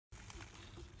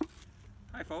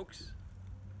Hi folks,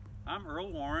 I'm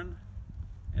Earl Warren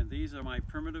and these are my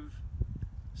primitive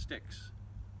sticks,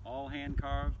 all hand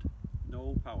carved,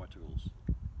 no power tools.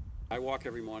 I walk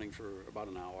every morning for about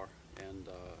an hour and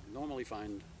normally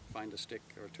find a stick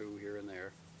or two here and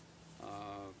there,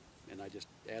 and I just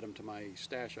add them to my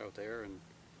stash out there, and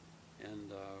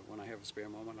when I have a spare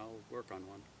moment I'll work on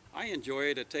one. I enjoy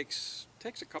it. It takes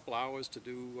a couple hours to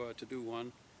do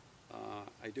one.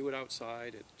 I do it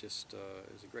outside. It just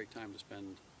is a great time to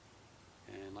spend.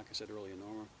 And like I said earlier,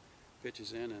 Norma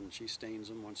pitches in and she stains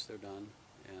them once they're done,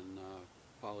 and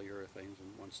polyurethanes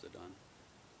them once they're done.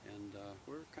 And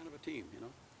we're kind of a team, you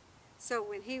know. So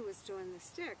when he was doing the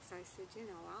sticks, I said, you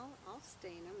know, I'll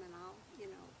stain them and I'll, you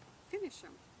know, finish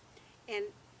them. And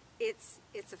it's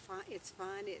fun.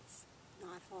 It's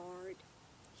not hard.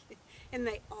 And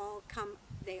they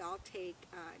all take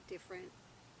different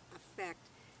effect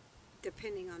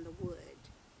depending on the wood.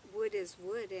 Wood is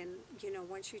wood, and you know,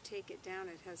 once you take it down,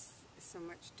 it has so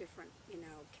much different, you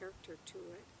know, character to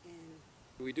it. And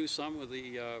we do some with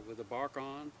the bark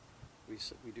on.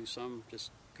 We do some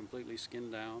just completely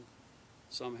skinned down.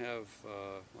 Some have,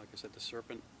 like I said, the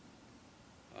serpent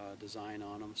design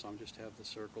on them. Some just have the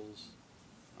circles.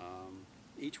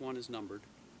 Each one is numbered.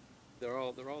 They're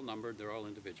all numbered. They're all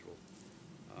individual.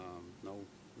 No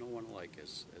one alike,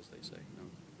 as they say.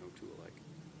 No two alike.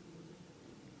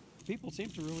 People seem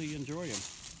to really enjoy them,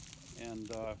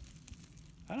 and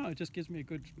I don't know. It just gives me a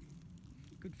good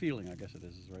feeling. I guess it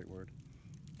is the right word.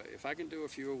 If I can do a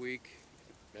few a week,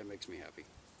 that makes me happy.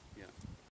 Yeah.